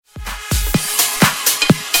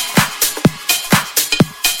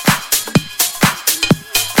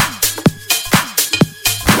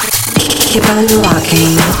Keep on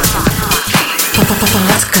rocking.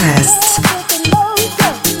 Podcast.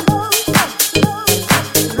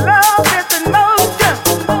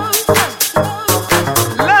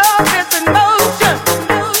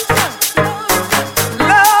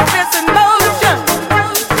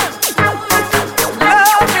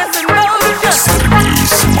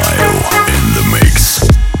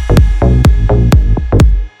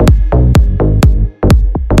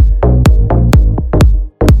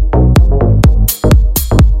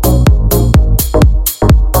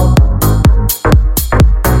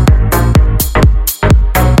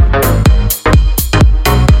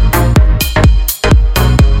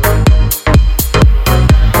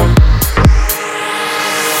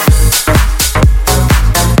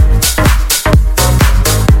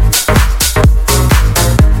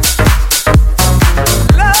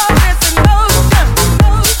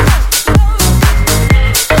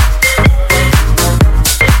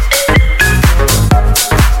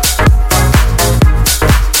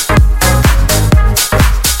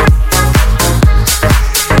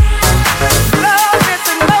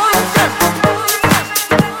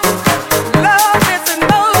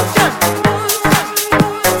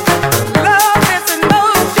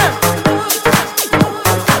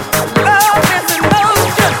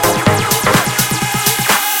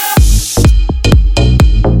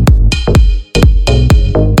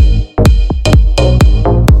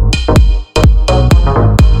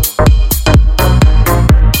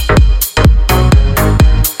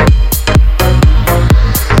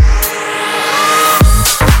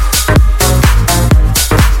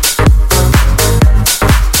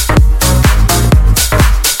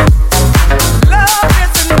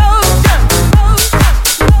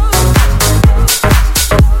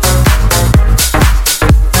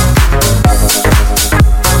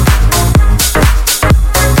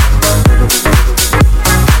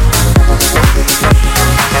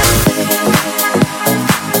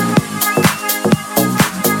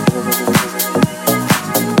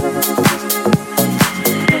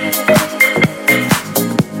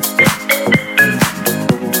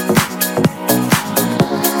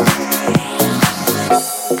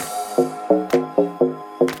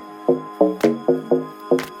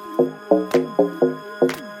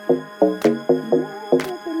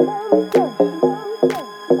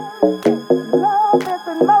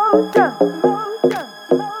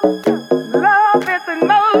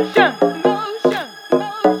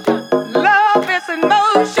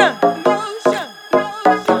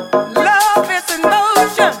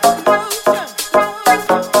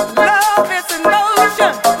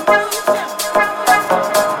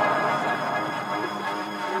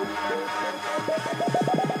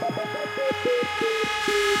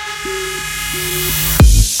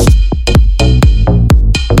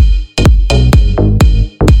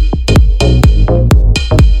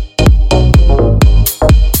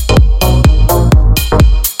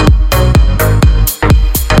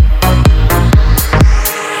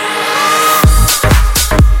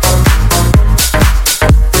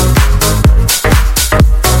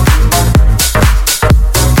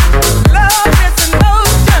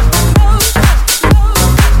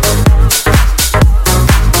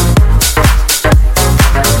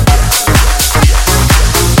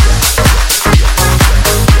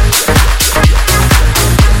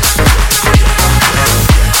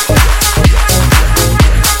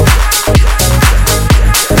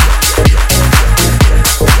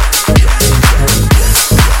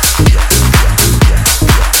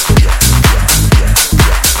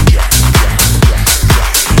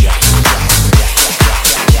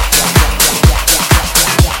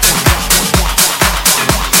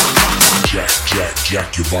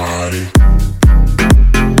 Jack your body.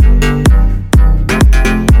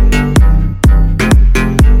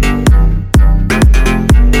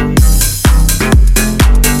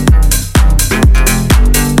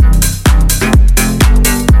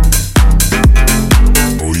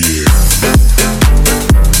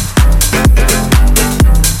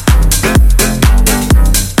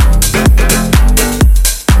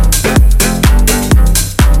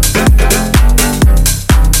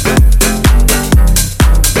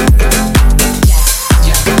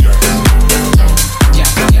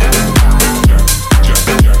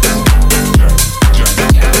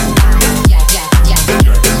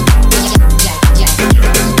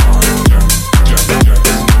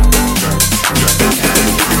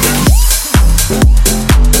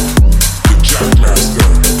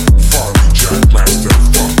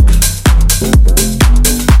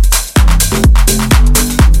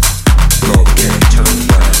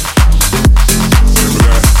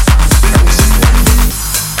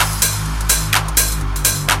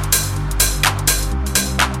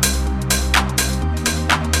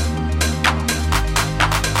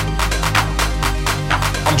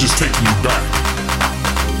 just taking you back,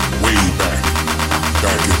 way back,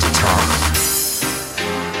 back into time.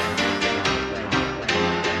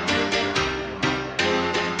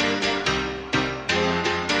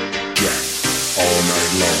 Jack, all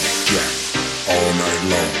night long, Jack, all night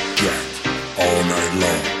long, Jack, all night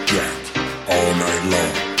long, Jack, all night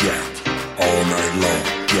long, Jack, all night long,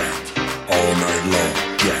 Jack, all night long,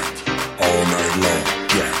 Jack, all night long,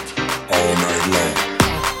 Jack, all night long.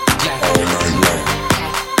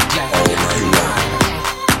 All night long, all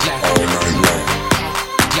night long, all night long,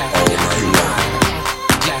 all night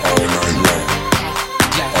long,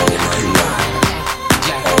 all night long,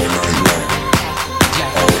 all night long,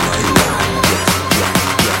 all night long, all night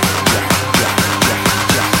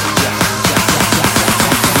long.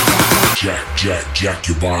 Jack, jack, jack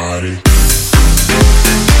your body.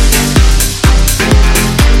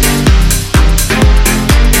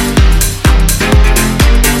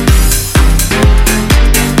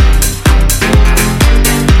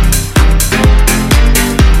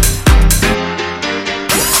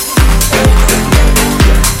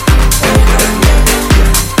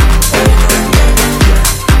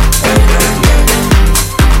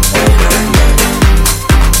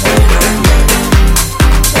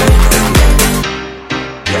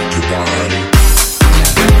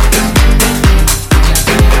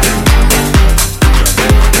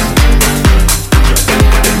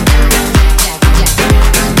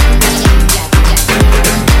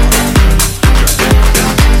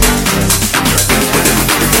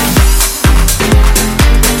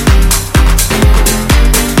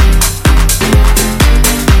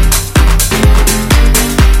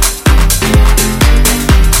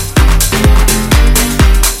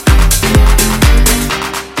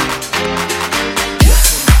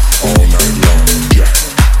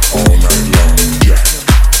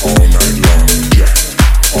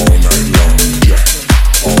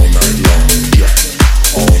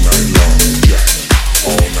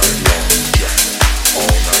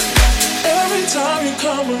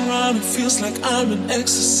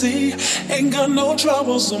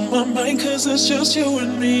 On my mind, cause it's just you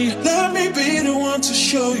and me. Let me be the one to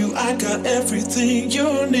show you I got everything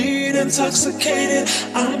you need. Intoxicated,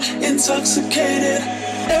 I'm intoxicated.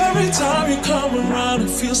 Every time you come around, it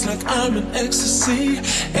feels like I'm in ecstasy.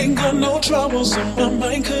 Ain't got no troubles on my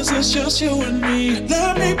mind, cause it's just you and me.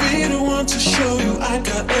 Let me be the one to show you I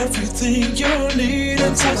got everything you need.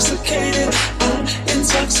 Intoxicated, I'm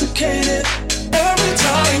intoxicated. Every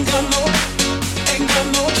time, ain't got no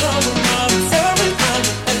trouble around. Every time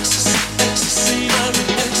in ecstasy, I'm in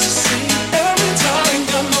ecstasy. Every time, ain't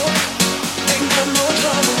got no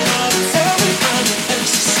trouble around. Every time in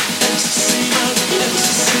ecstasy, I'm in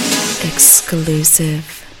ecstasy. Exclusive.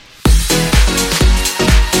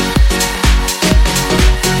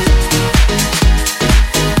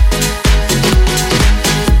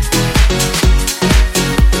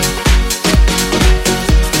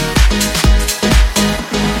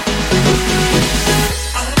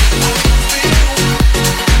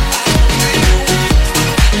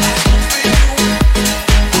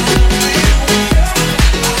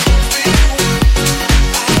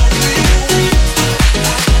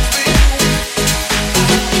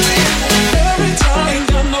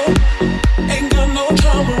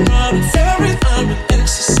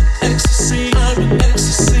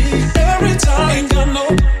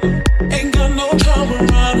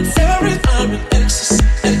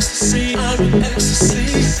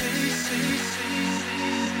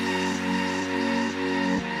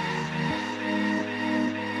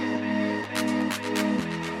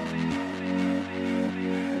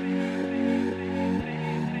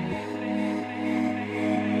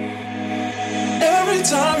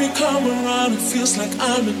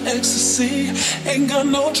 Ain't got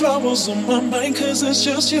no troubles on my mind, cause it's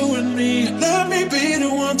just you and me. Let me be the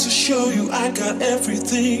one to show you I got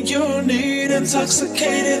everything you need.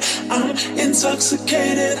 Intoxicated, I'm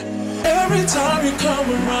intoxicated. Every time you come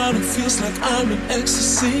around, it feels like I'm in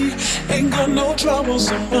ecstasy. Ain't got no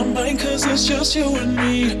troubles on my mind, cause it's just you and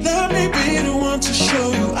me. Let me be the one to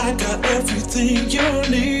show you I got everything you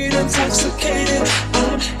need. Intoxicated,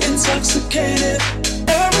 I'm intoxicated.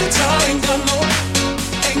 Every time, ain't got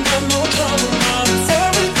no trouble around.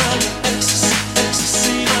 Every time in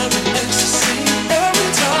ecstasy, I'm in ecstasy. Every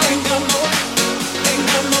time, ain't got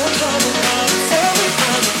no trouble around. Every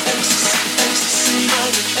time in ecstasy,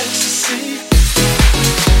 I'm in ecstasy.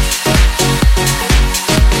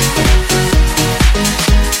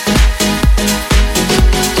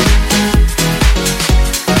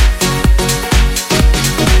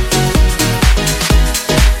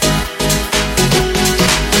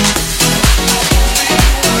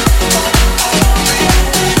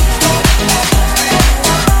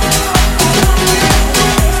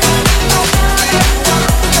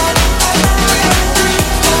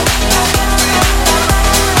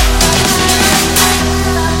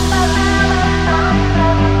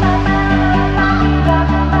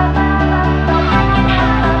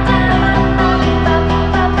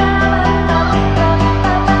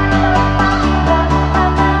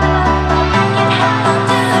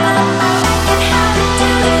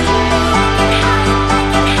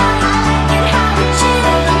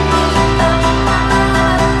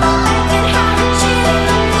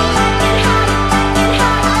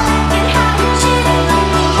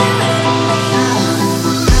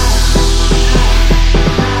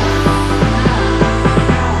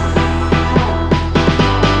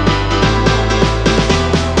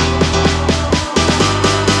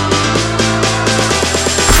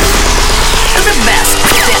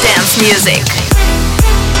 music.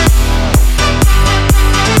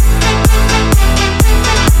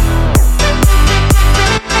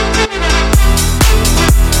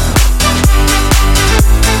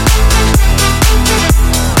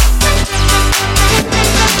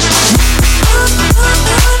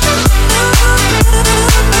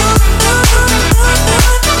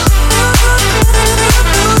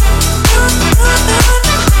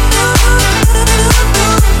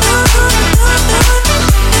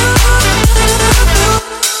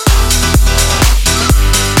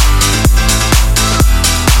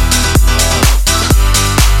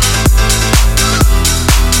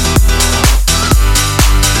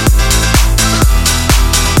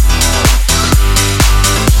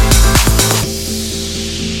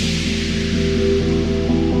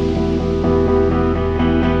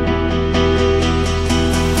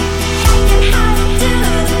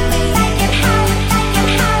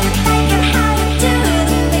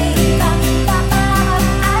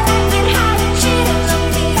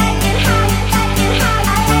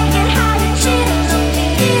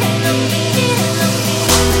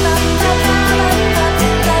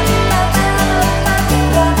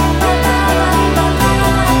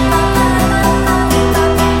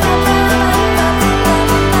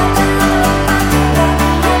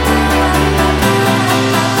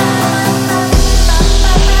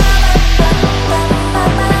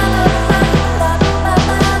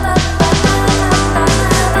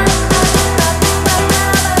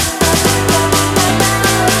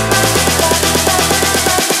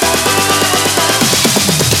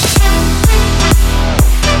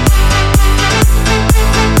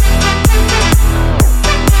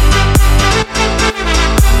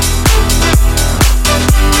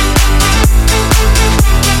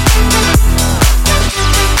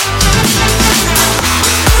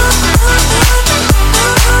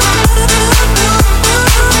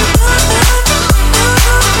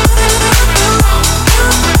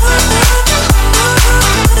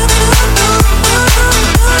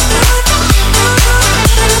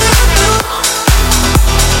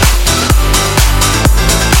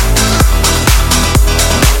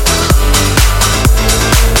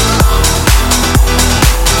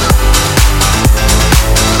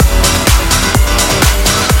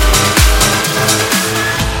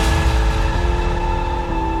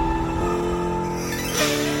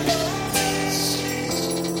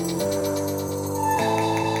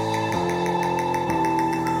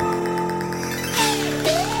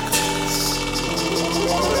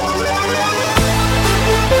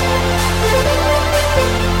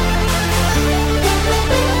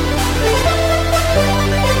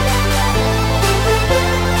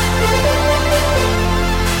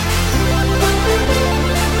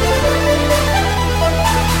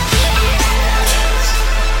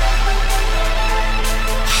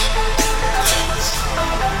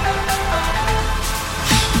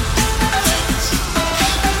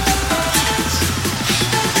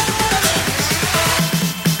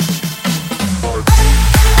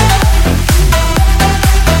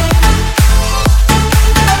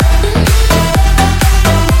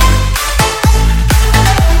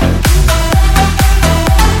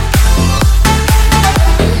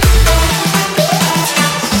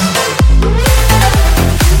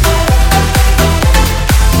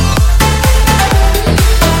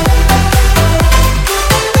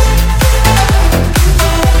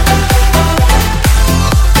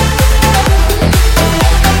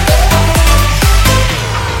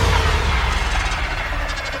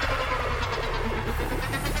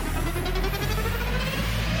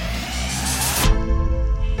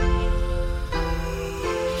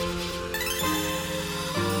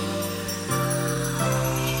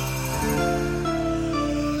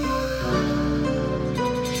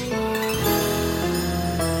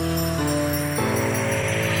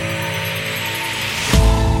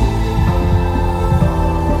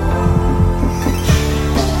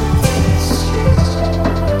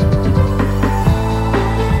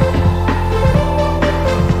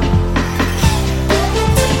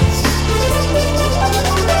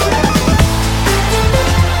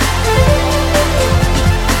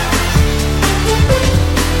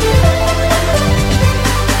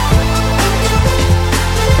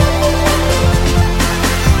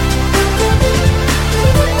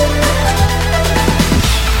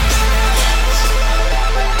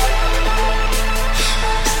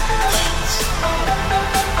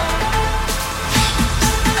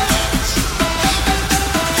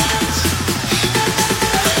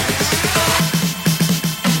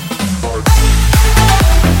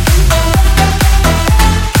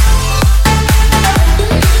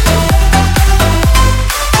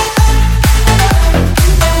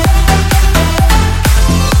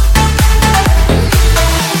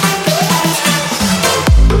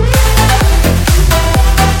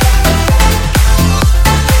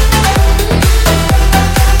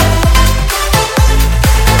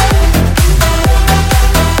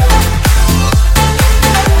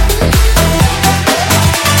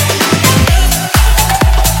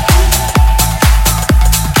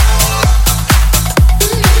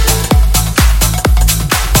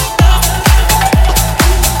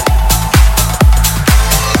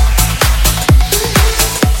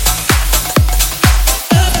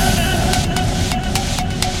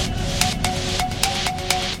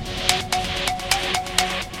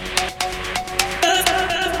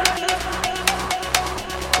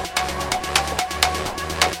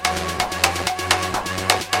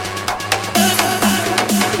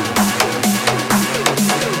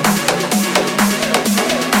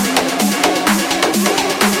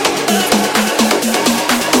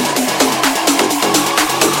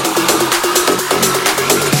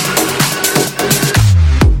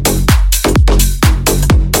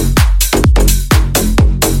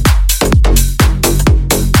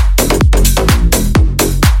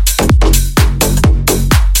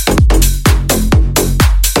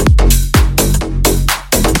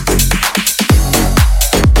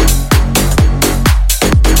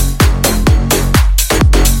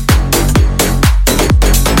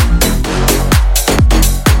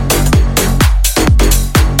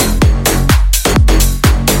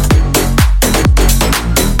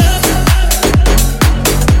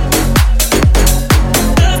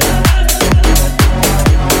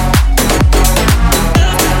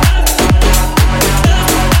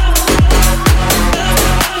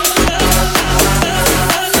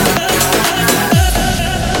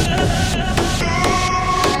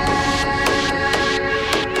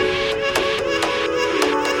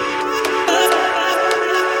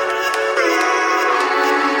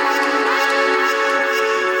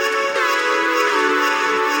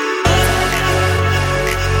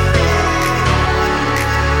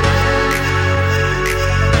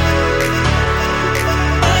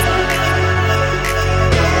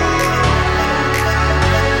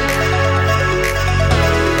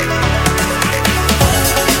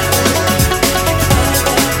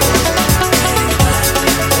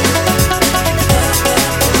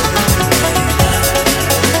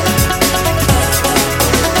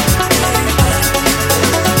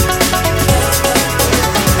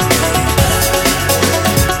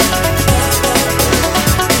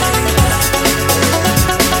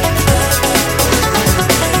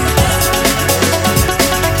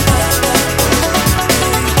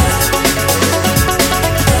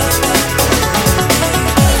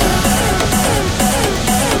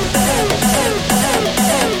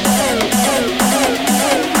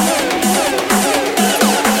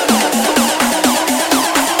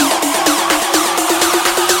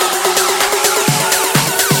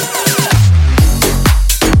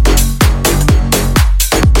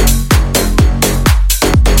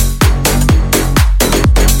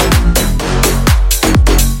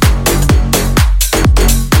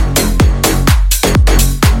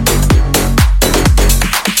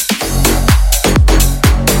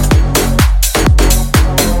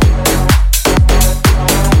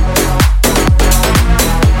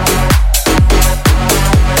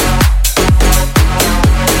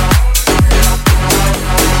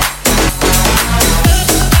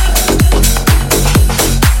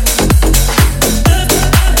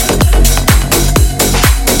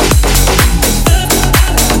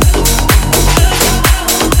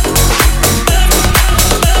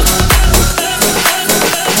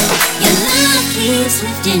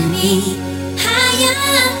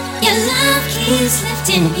 keeps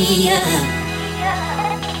lifting me up.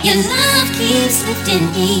 Your love keeps lifting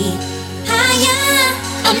me higher.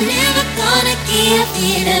 I'm never gonna give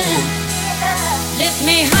it up. Lift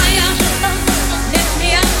me higher, lift me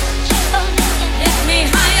up, lift me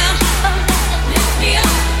higher, lift me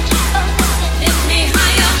up, lift me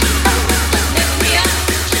higher, lift me up,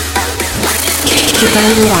 lift me higher. Keep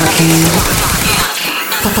on rocking.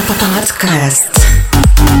 Podcast.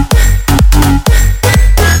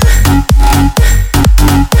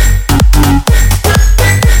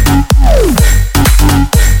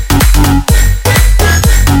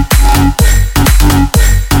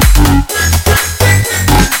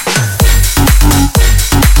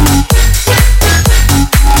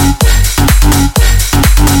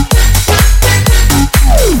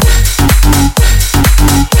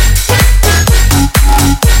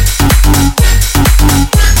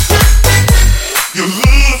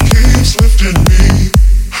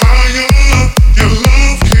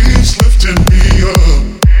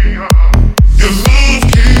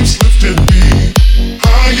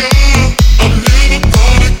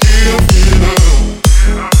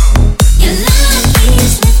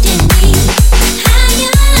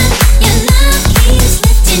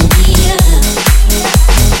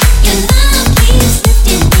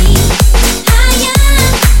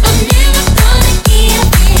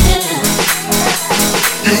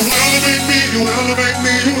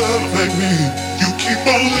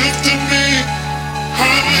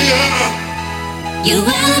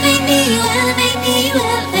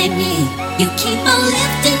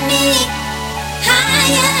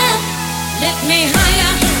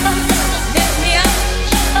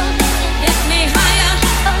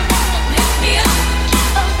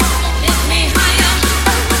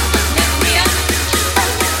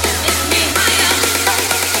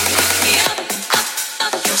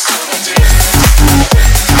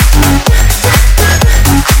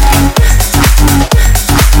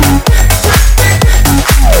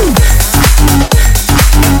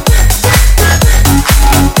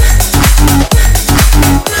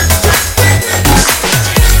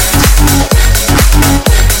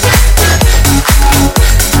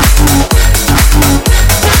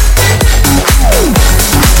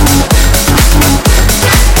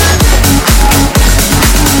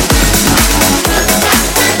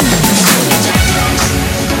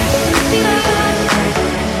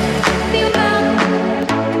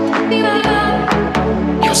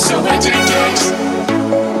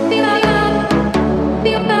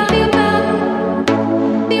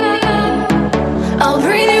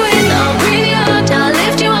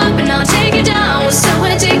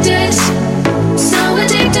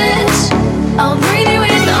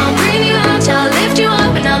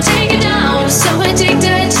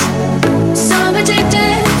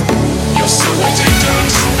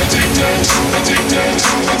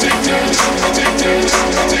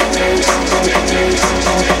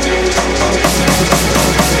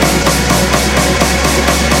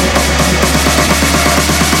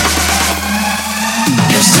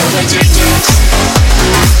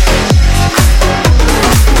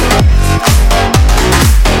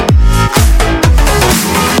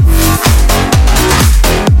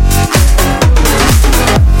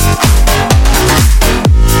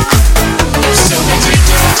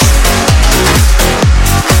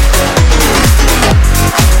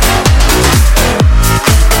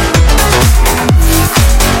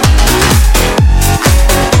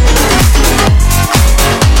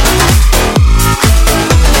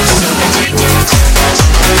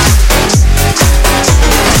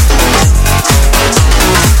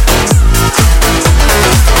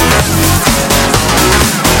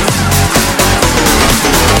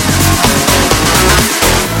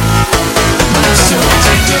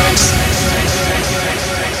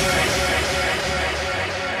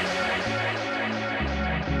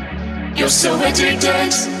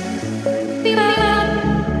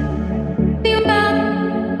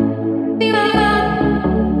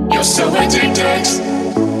 So addicted.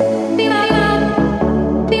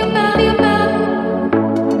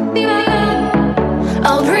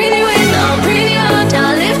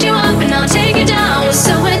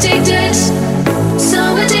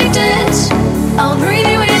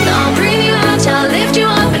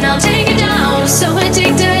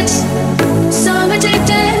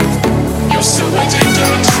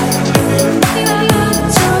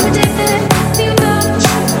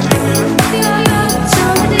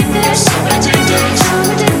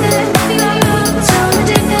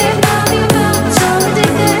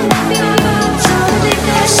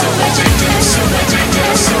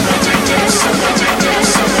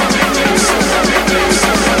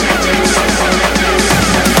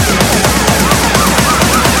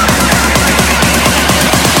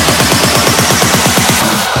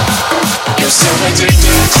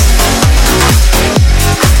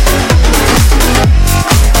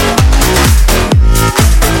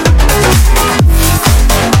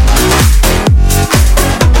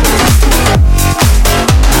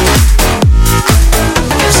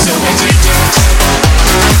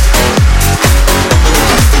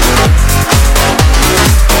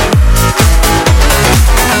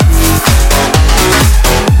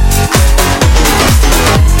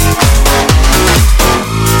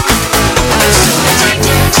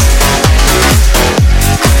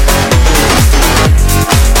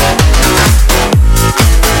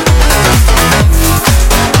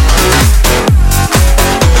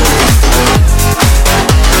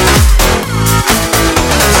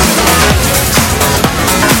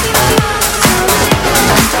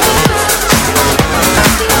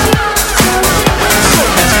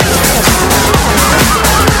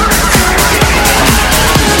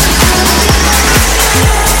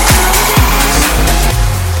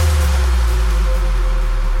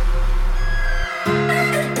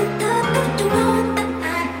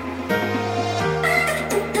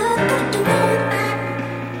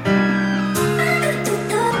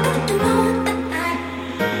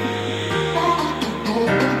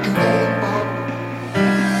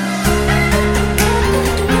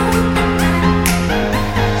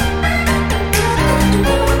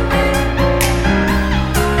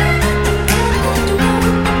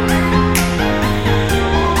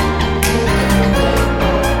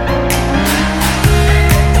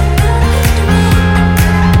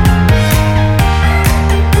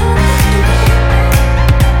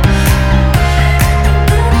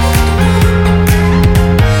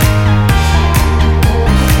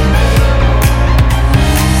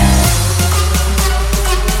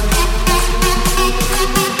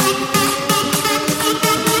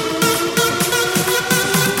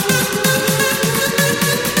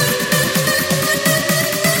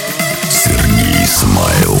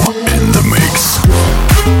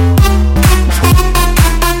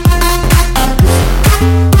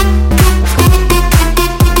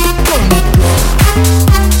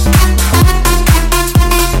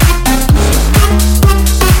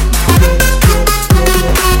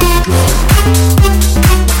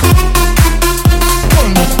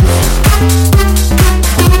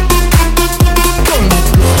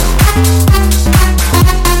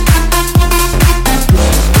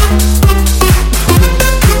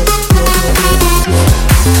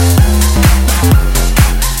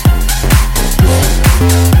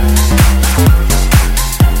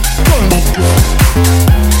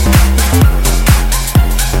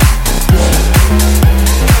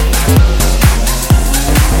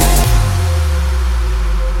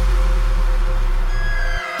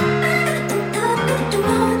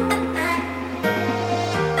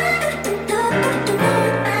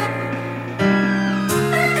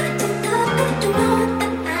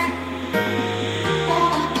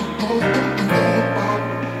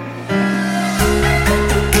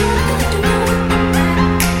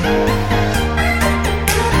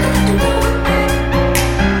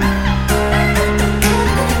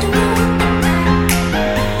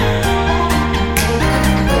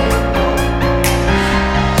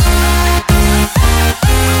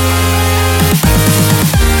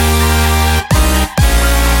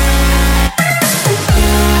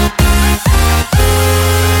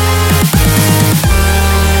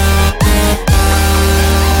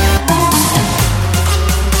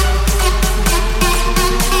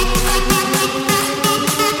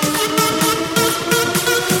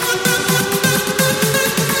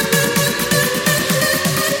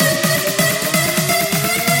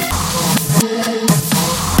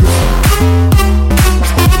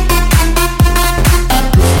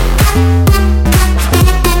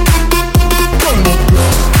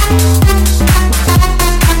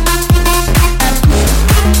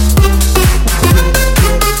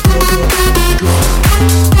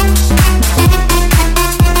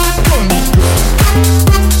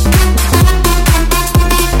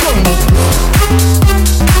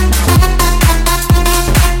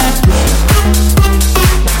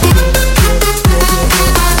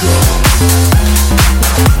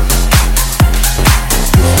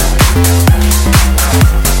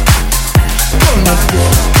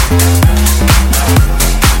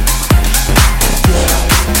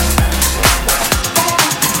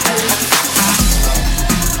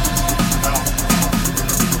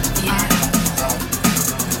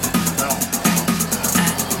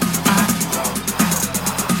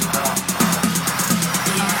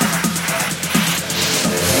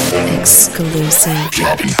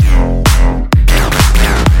 Exclusive.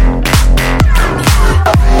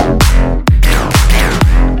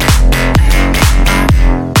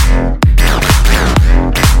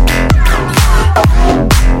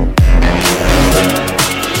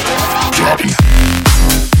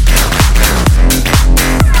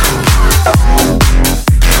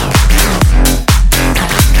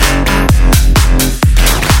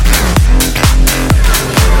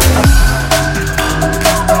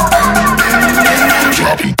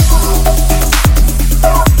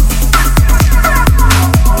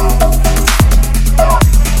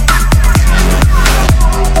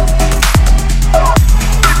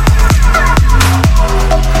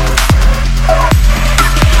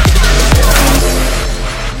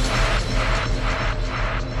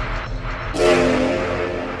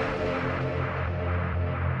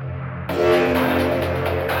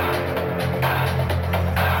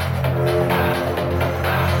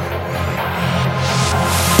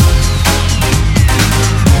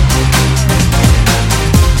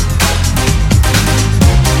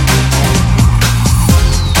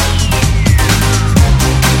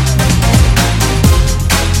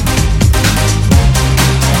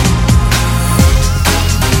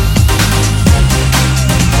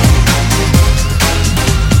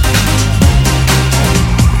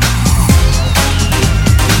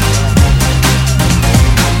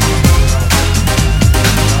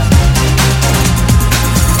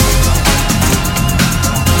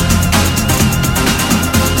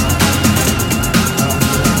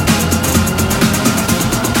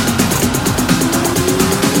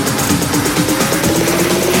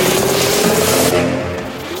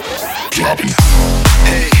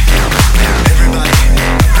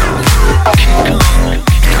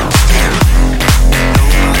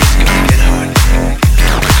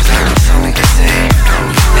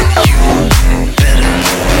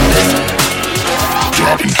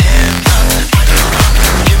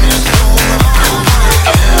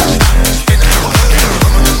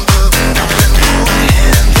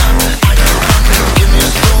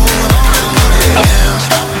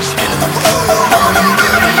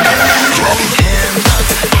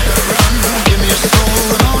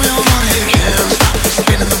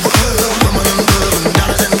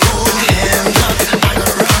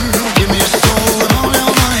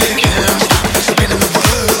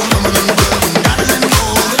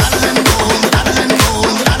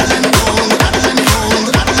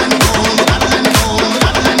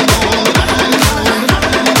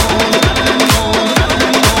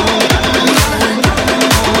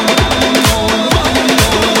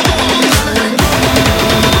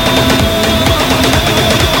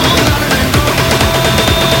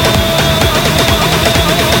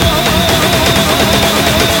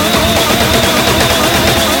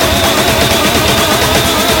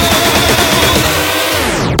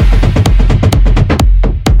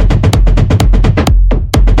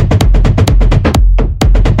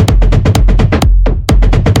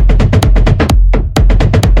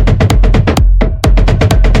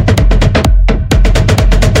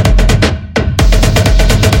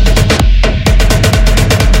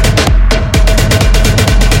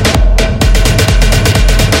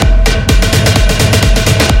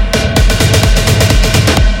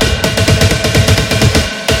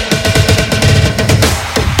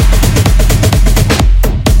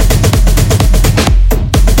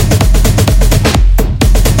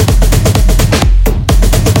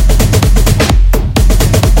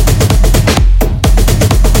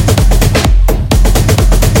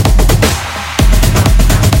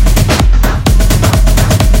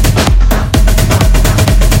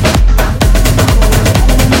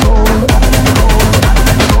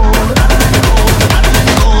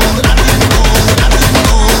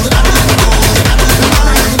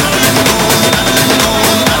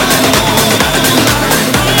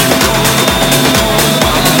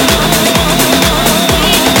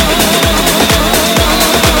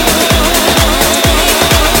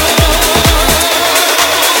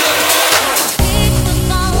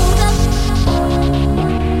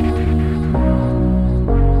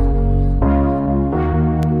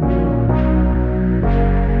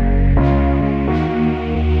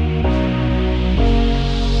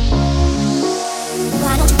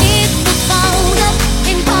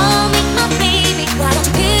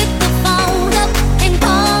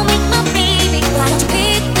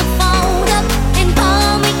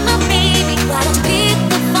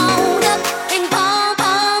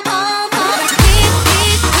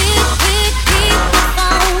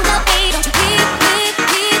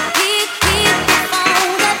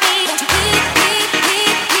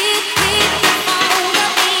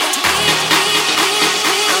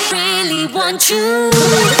 want you.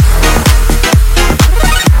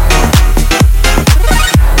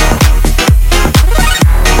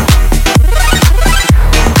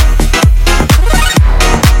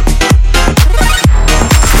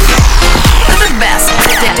 The best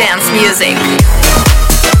dance music.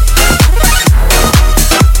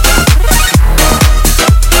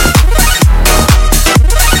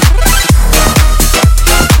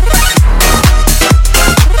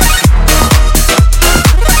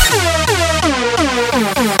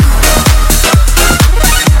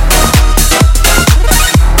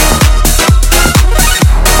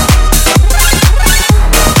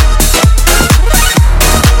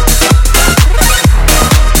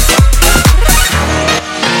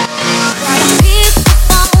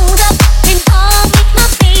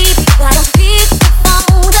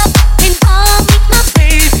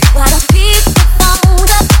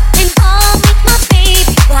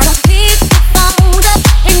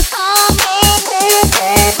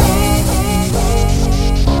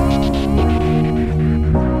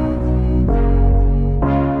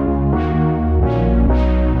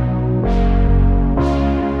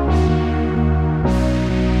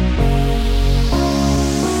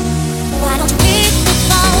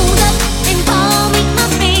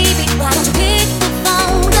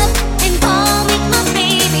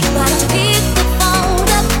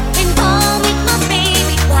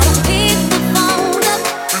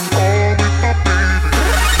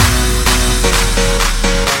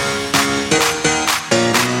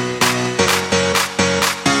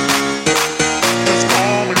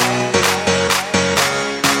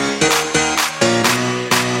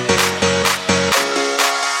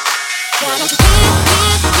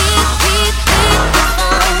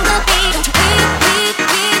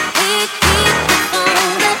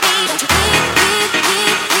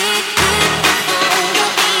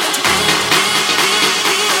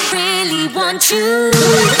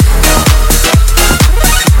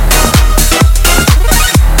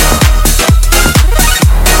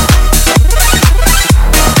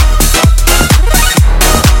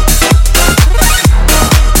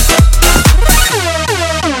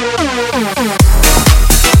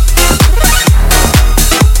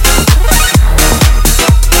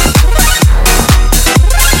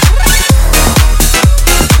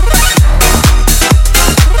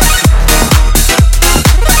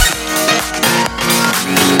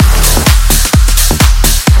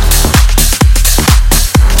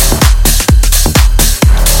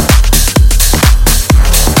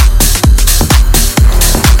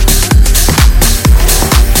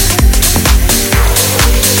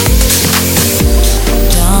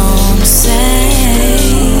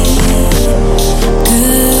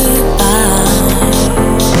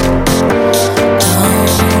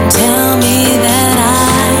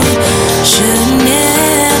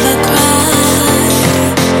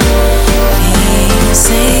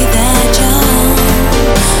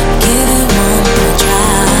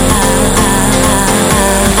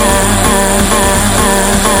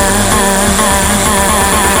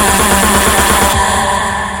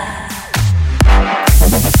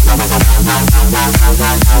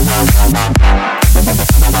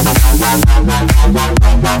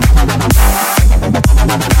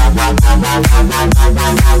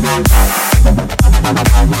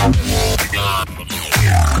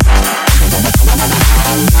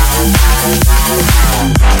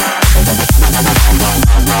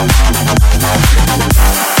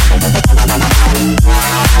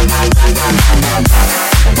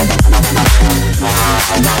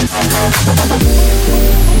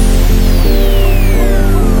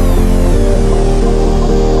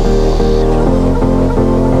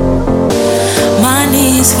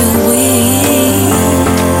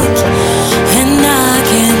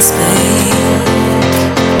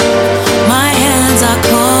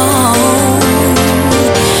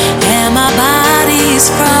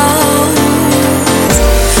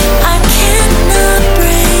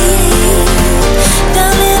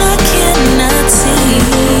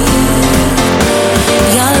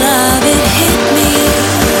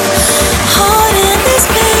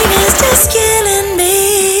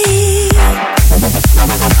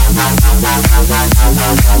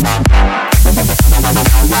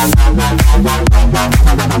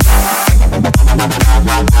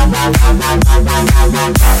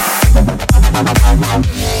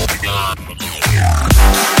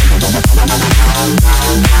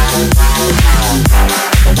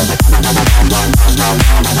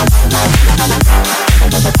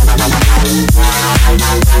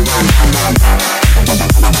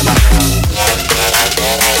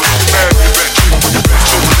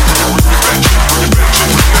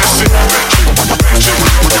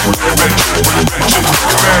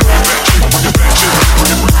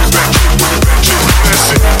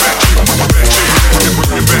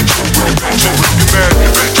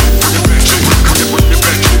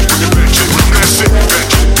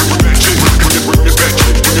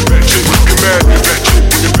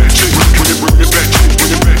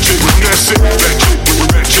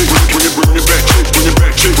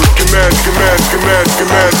 chick, get mad, get mad, get mad, get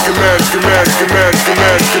mad, get mad, get mad, get mad, get mad, get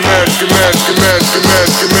mad, get mad, get mad, get mad, get mad,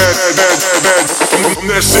 get mad, I'm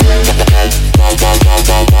that shit.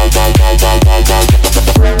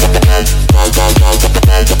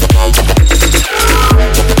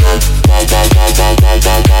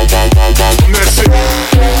 I'm that shit.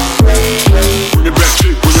 Bring it back,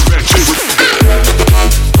 chick, bring it back, chick.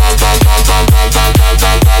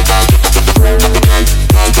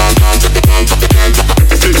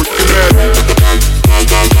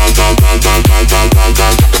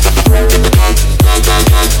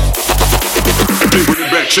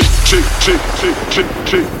 Chick, chick, chick, chick, chick, chick,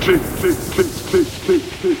 chick, chick, chick, chick, chick,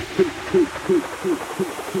 chick,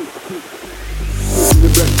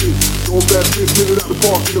 Going fast, bitch, get it out the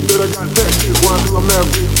park, in the bed, I got that shit, wine till I'm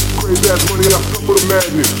average, crazy ass money, I stuck for the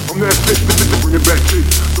madness, I'm that shit, bring it back, chick,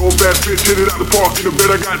 going fast, bitch, hit it out the park, in the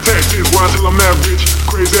bed, I got that shit, wine till I'm average,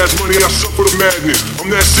 crazy ass money, I stuck for the madness,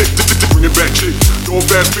 I'm that shit, bring it back, chick, going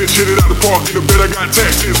fast, bitch, hit it out the park, in the bed, I got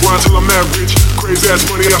that shit, wine till I'm average, crazy ass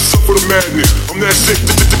money, I stuck for the madness, I'm that shit,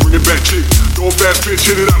 bring it back, chick, going fast, bitch,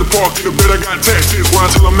 hit it out the park, in the bed, I got that shit,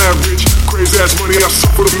 wine till I'm average, crazy ass money, I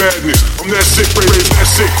stuck for the madness, I'm that shit, crazy, that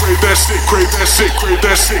shit, crazy, that shit, crazy, that shit, crazy,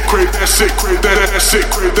 that shit, crazy, that shit, crazy, that shit,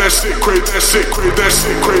 crazy, that shit, crazy, that shit, crazy, that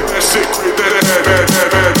shit, crazy, that shit, crazy, that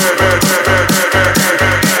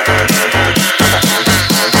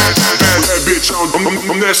bitch, I'm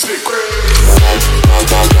that shit, crazy.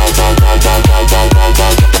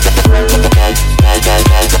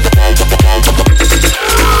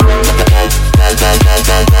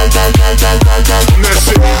 I'm that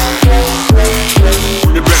shit.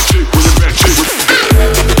 Bring it back, chick, bring it back, chick.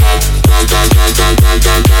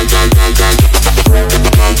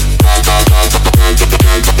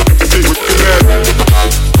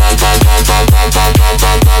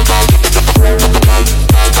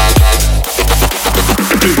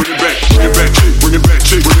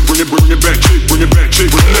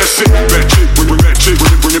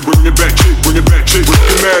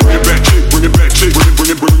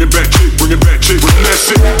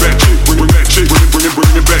 Jump like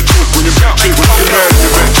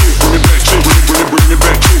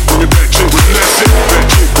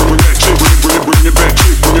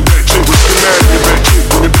a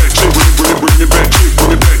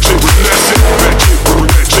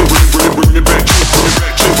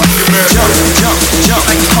pogo.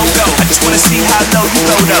 I just wanna see how low you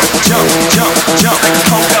go though. Jump like a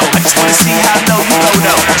pogo. I just wanna see how low you go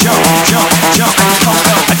though. Jump like a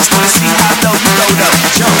pogo. I just wanna see how low you go though.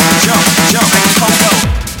 Jump like a pogo.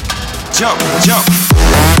 Jump.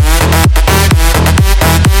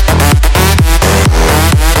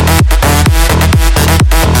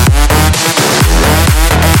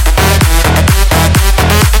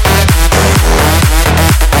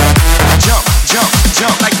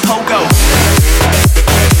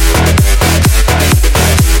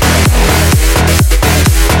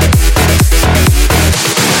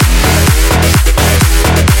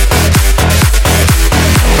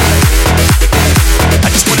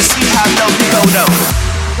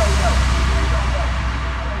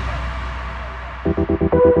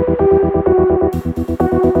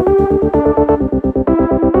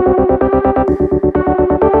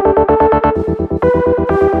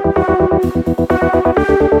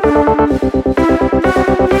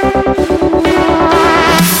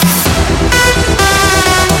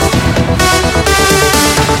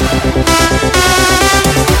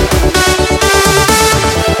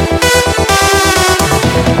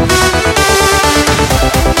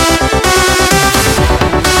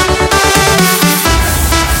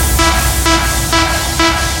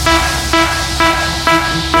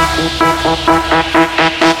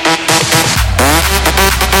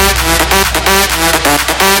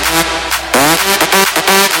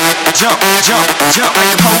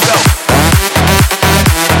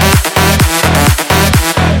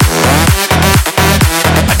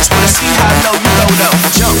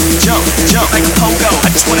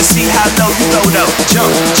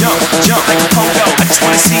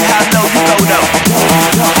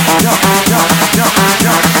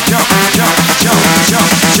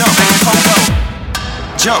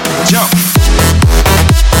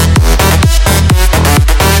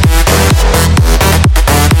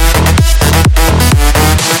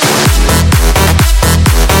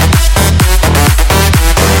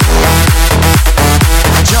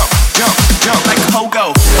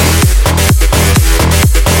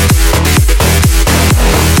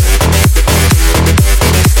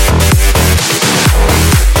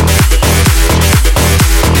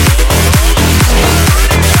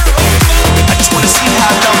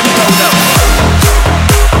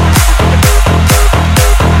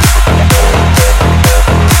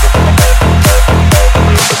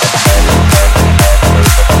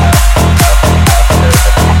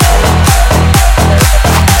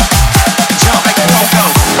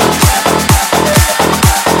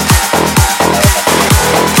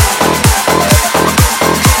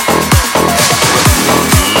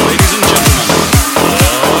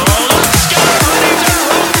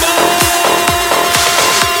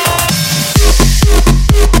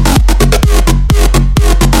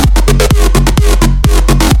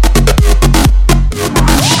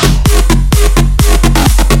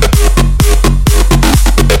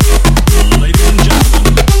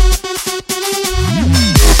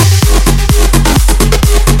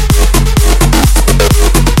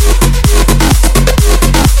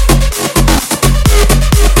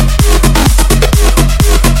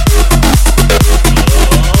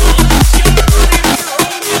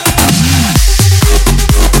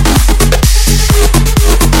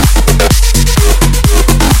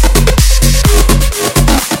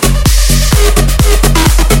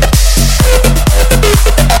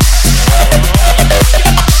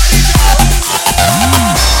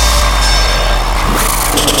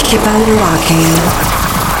 Rockin.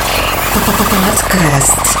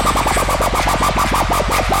 Podcast.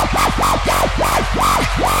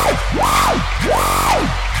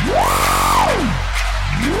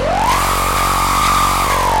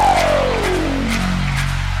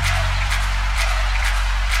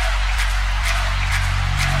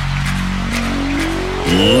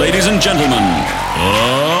 Ladies and gentlemen,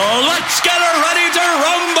 let's get ready to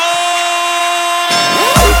rumble!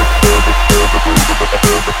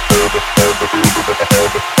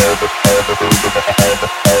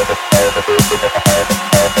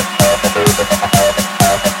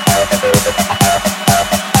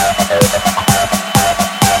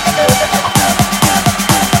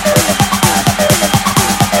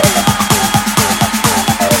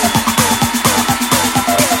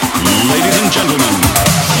 Ladies and gentlemen,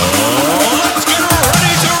 let's get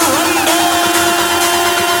ready to rumble!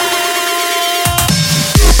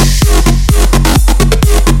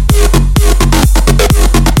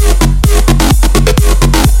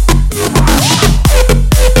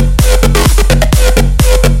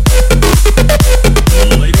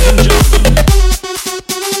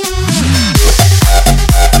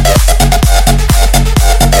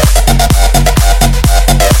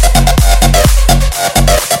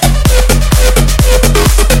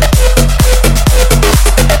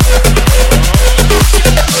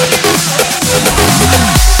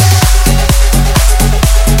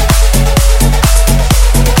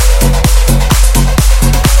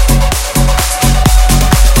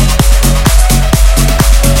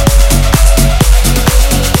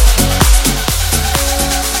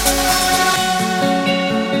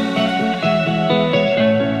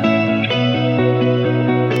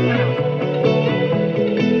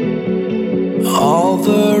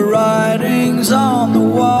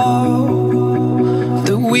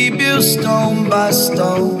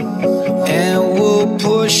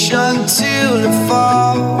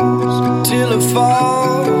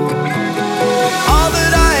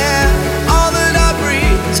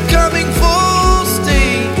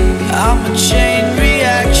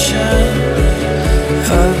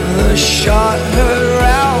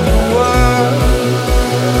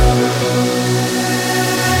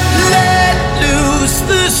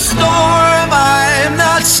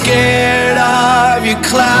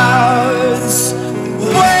 Clouds,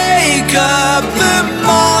 wake up the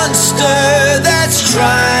monster that's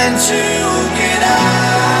trying to get out.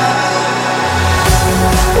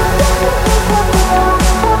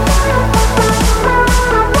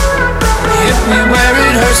 Hit me where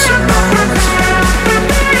it hurts the most,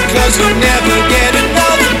 'cause you'll never get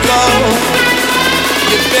another go.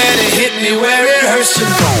 You better hit me where it hurts the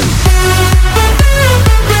most.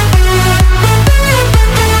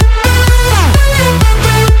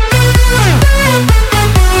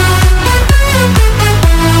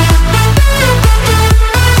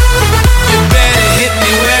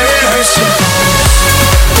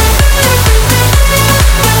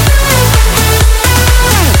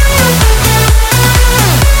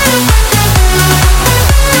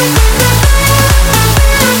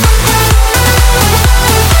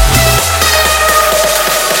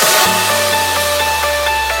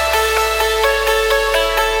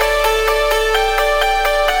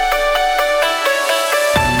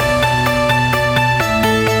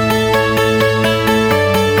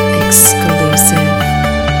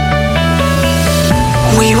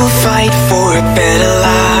 Fight for a better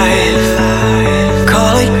life.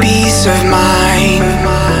 Call it peace of mind.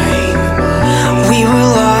 We were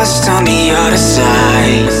lost on the other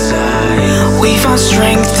side. We found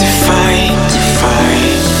strength to fight.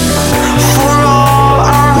 For all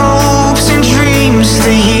our hopes and dreams,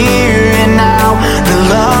 the here and now, the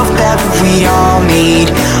love that we all need.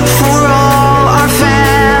 For all our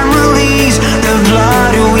families, the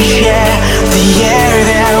blood we share, the air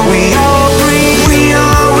that we all breathe. We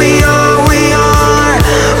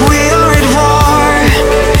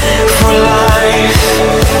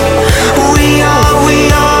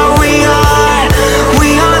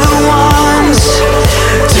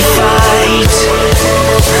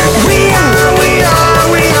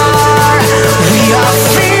are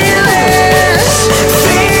fearless.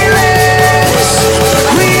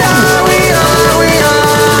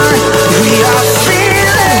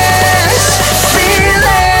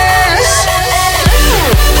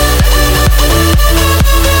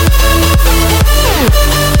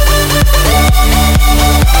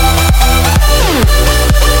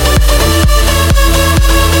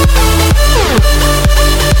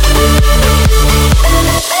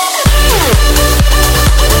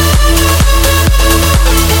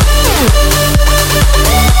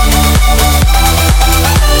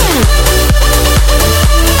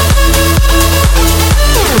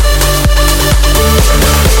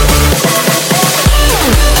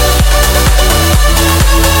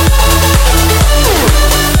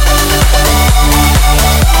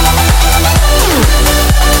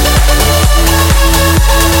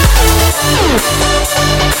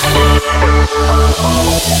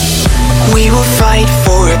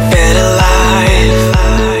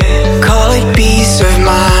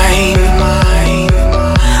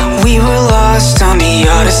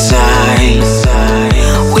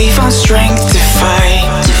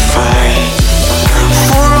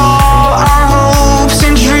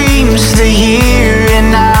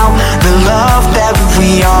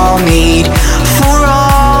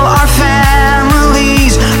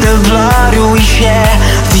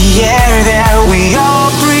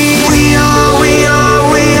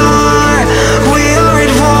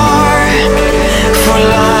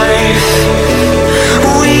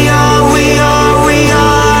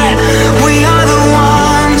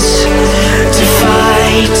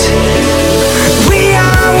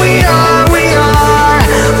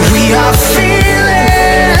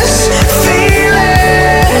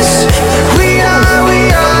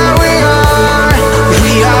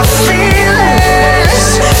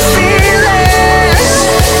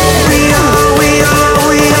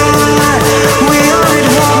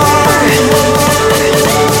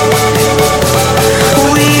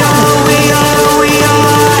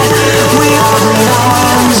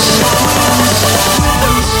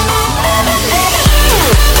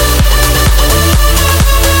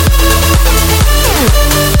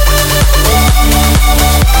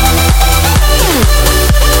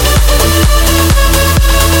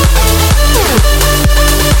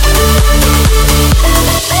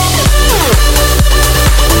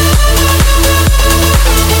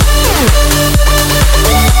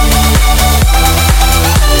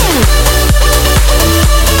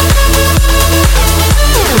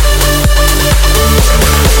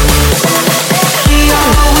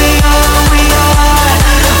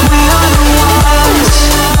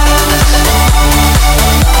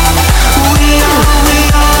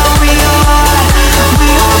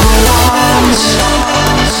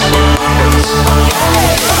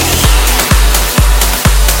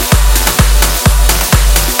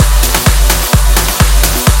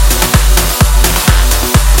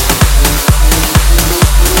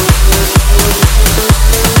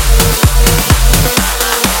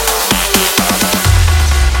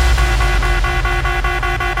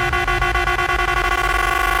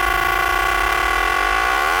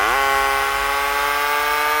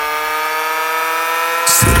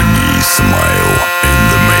 Mylo in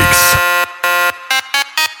the mix.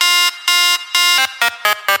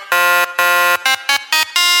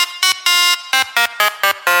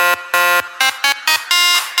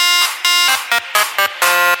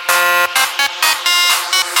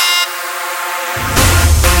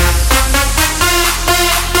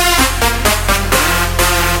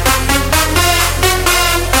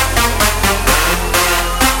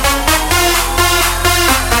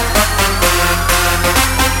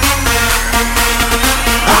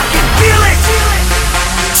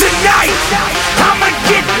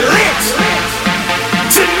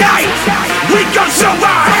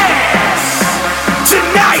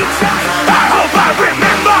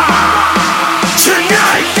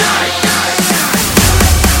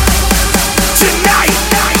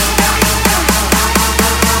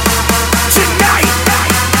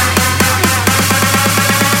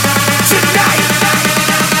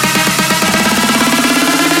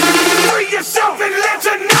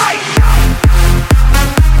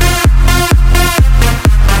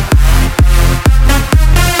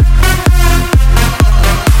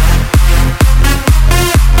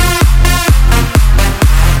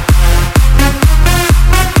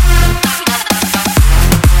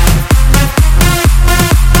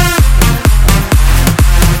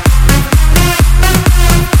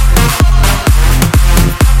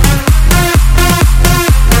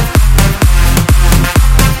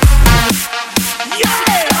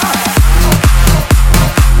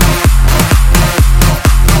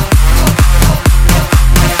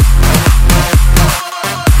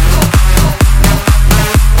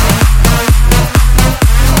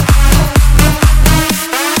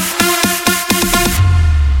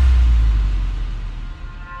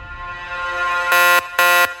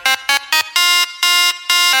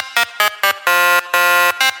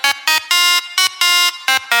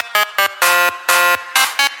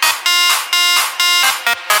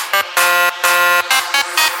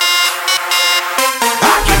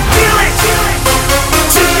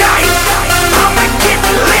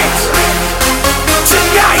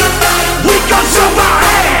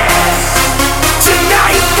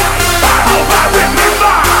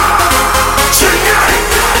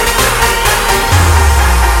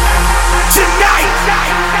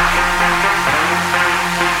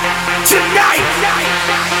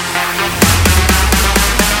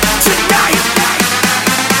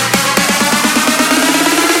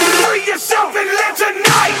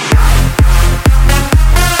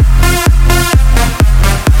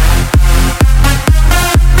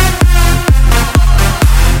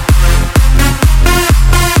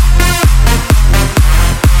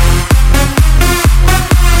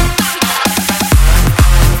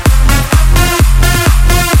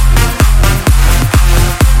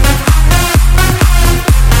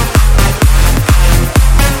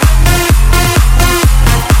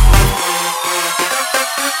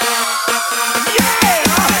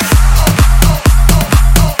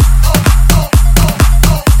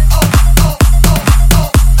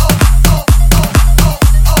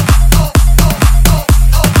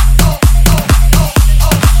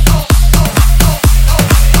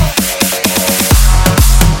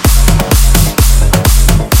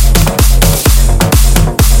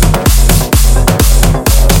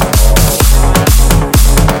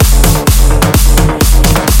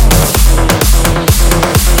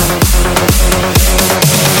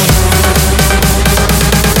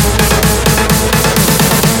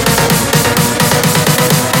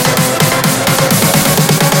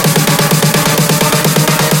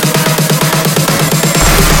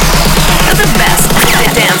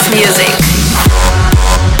 Music.